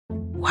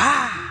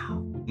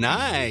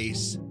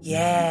Nice.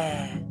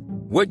 Yeah.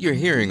 What you're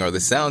hearing are the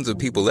sounds of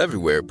people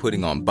everywhere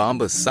putting on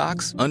Bombas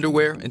socks,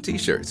 underwear, and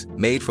T-shirts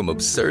made from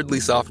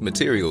absurdly soft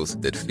materials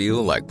that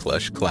feel like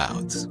plush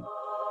clouds.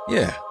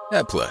 Yeah,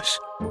 that plush.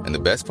 And the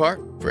best part?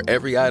 For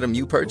every item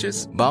you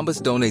purchase,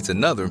 Bombas donates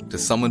another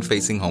to someone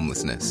facing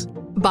homelessness.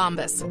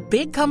 Bombas.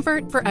 Big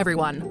comfort for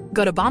everyone.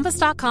 Go to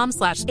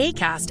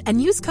bombas.com/ACAST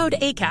and use code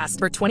ACAST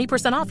for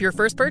 20% off your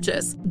first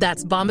purchase.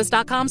 That's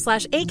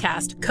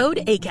bombas.com/ACAST.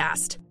 Code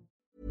ACAST.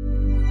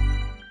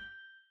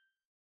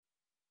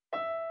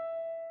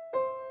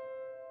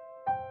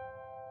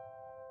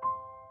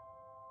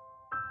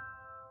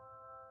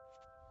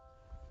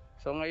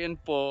 So ngayon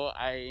po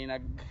ay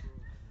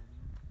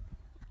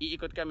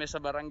iikot kami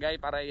sa barangay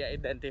para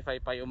i-identify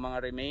pa yung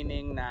mga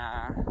remaining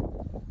na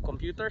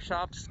computer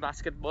shops,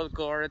 basketball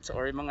courts,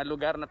 or yung mga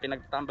lugar na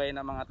pinagtambay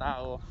ng mga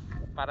tao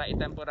para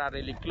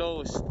i-temporarily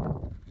close.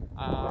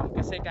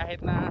 Kasi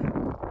kahit na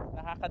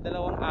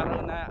nakakadalawang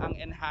araw na ang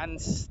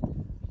enhanced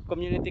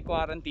community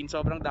quarantine,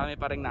 sobrang dami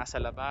pa rin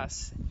nasa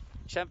labas.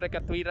 Siyempre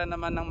katwiran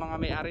naman ng mga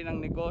may-ari ng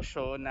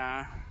negosyo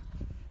na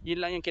yun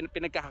lang yung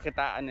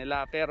pinagkakakitaan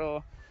nila,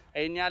 pero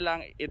ayun nga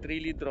lang, it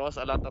really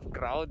draws a lot of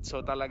crowd.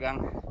 So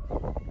talagang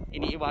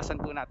iniiwasan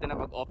po natin na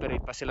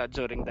mag-operate pa sila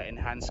during the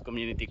enhanced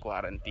community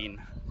quarantine.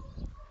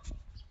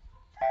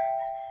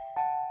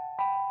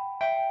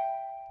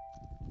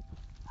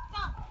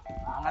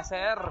 Mga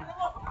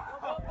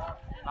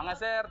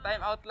sir,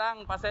 time out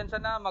lang. Pasensya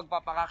na,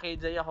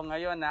 magpapaka-KJ ako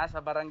ngayon sa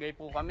barangay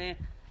po kami.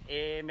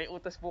 May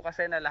utos po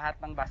kasi na lahat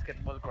ng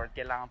basketball court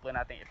kailangan po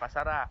natin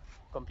ipasara.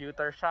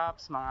 Computer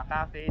shops, mga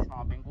cafes,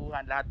 mga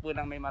bingguhan, lahat po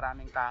ng may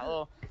maraming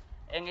tao.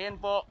 Ngayon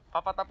po,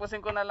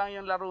 papatapusin ko na lang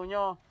yung laro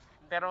nyo.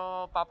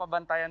 Pero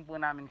papabantayan po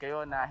namin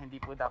kayo na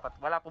hindi po dapat,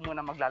 wala po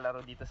muna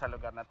maglalaro dito sa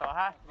lugar na to,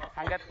 ha?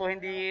 Hanggat po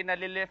hindi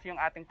nalilift yung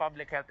ating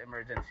public health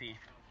emergency.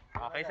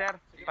 Okay sir,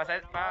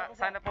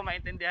 sana po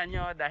maintindihan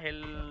nyo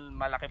dahil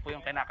malaki po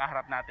yung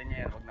kinakaharap natin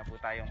ngayon. Huwag na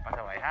po tayong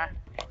pasaway, ha?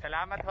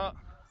 Salamat ho.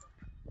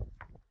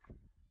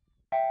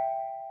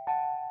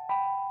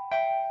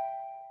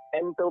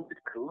 I'm Tobit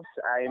Cruz.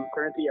 I'm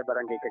currently a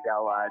barangay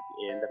kagawad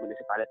in the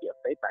municipality of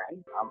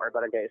Taytay. Our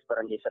barangay is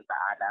Barangay Santa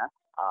Ana,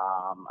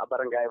 a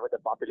barangay with a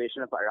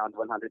population of around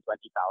 120,000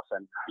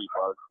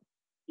 people.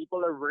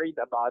 People are worried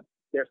about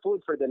their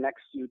food for the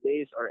next few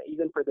days or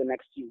even for the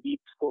next few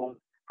weeks kung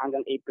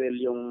hanggang April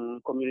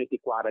yung community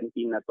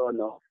quarantine na to,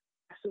 no?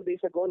 2 days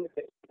ago,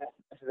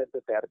 President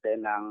Duterte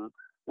ng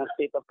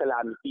state of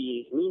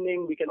calamity,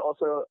 meaning we can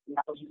also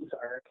now use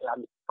our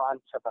calamity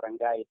funds sa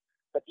barangay.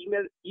 But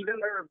even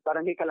our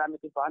barangay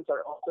calamity funds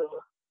are also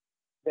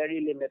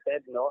very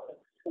limited, no?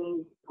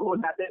 Kung goal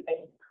natin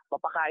ay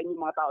mapakain yung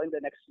mga tao in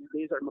the next few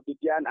days or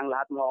mabigyan ang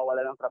lahat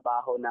mawawala ng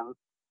trabaho ng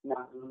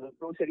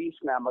groceries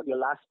na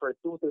mag-last for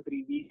 2 to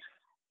 3 weeks,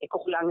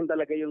 kukulangin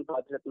talaga yung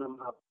budget ng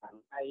mga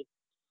barangay.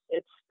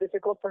 It's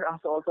difficult for us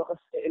also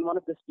kasi in one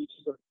of the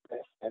speeches of the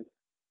President,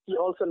 he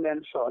also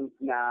mentioned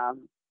na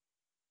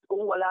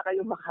kung wala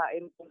kayong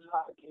makain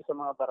sa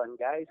mga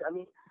barangays, I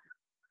mean,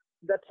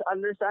 that's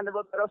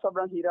understandable pero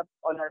sobrang hirap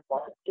on our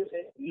part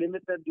kasi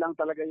limited lang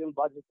talaga yung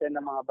budget ng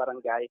mga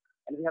barangay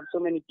and we have so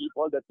many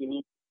people that we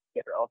need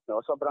to care of, no?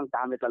 Sobrang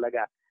dami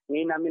talaga.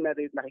 Ngayon namin na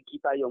rin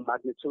nakikita yung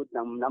magnitude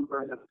ng number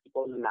ng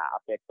people na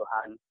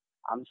naapektuhan.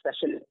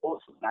 Especially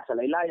those nasa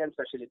laylayan,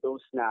 especially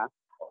those na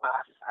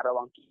umaasa sa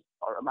arawang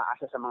or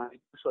umaasa sa mga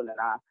negosyo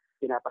na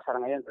pinapasara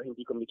ngayon o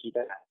hindi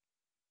kumikita na.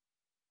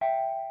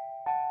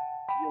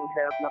 Yung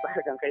help na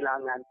talagang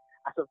kailangan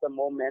as of the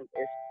moment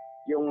is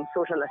yung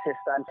social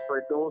assistance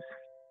for those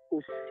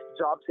whose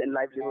jobs and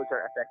livelihoods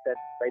are affected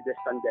by this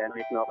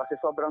pandemic, no? Kasi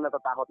sobrang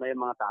natatakot na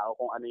yung mga tao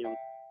kung ano yung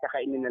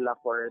kakainin nila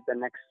for the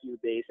next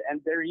few days. And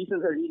their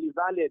reasons are really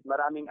valid.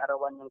 Maraming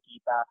arawan yung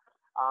kita.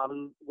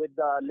 With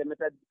the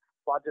limited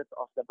budget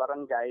of the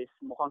barangays,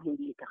 mukhang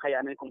hindi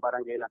kakayanin kung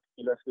barangay lang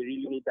kilos. We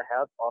really need the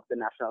help of the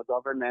national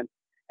government.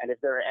 And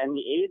if there are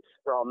any aids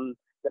from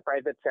the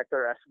private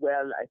sector as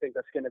well, I think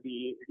that's going to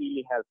be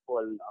really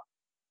helpful, no?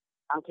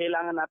 Ang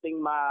kailangan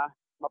nating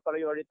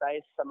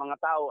ma-prioritize sa mga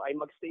tao ay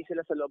magstay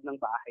sila sa loob ng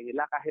bahay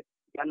nila kahit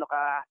gaano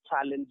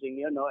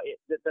ka-challenging yun, no?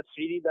 That's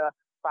really the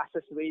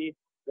fastest way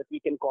that we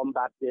can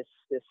combat this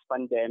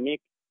pandemic.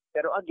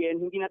 Pero again,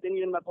 hindi natin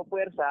yun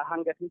mapupuwersa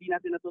hanggat hindi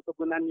natin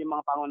natutugunan yung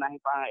mga pangunahing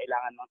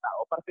pangangailangan ng tao,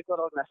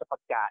 particular na sa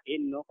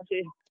pagkain, no?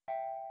 Kasi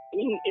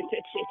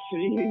it's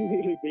really,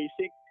 really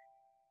basic.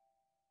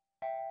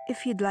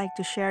 If you'd like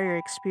to share your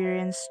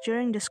experience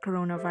during this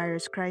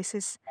coronavirus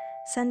crisis,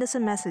 send us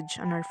a message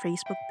on our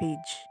Facebook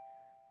page.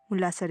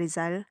 Mula sa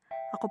Rizal,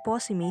 ako po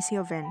si Macy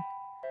Oven.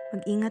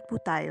 Mag-ingat po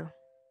tayo.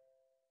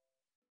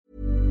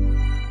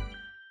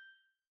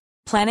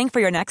 Planning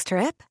for your next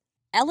trip?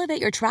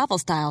 Elevate your travel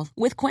style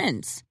with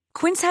Quince.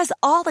 Quince has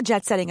all the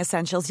jet-setting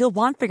essentials you'll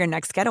want for your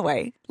next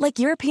getaway, like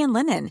European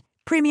linen,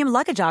 premium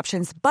luggage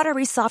options,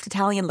 buttery soft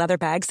Italian leather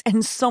bags,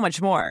 and so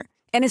much more.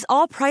 And is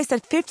all priced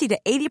at 50 to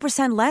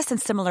 80% less than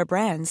similar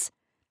brands.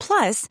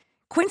 Plus,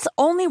 Quince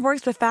only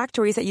works with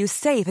factories that use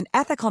safe and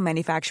ethical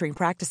manufacturing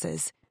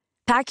practices.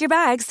 Pack your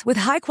bags with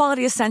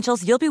high-quality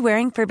essentials you'll be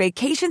wearing for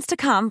vacations to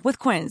come with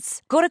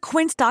Quince. Go to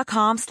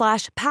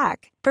quince.com/pack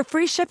for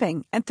free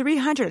shipping and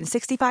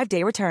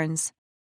 365-day returns.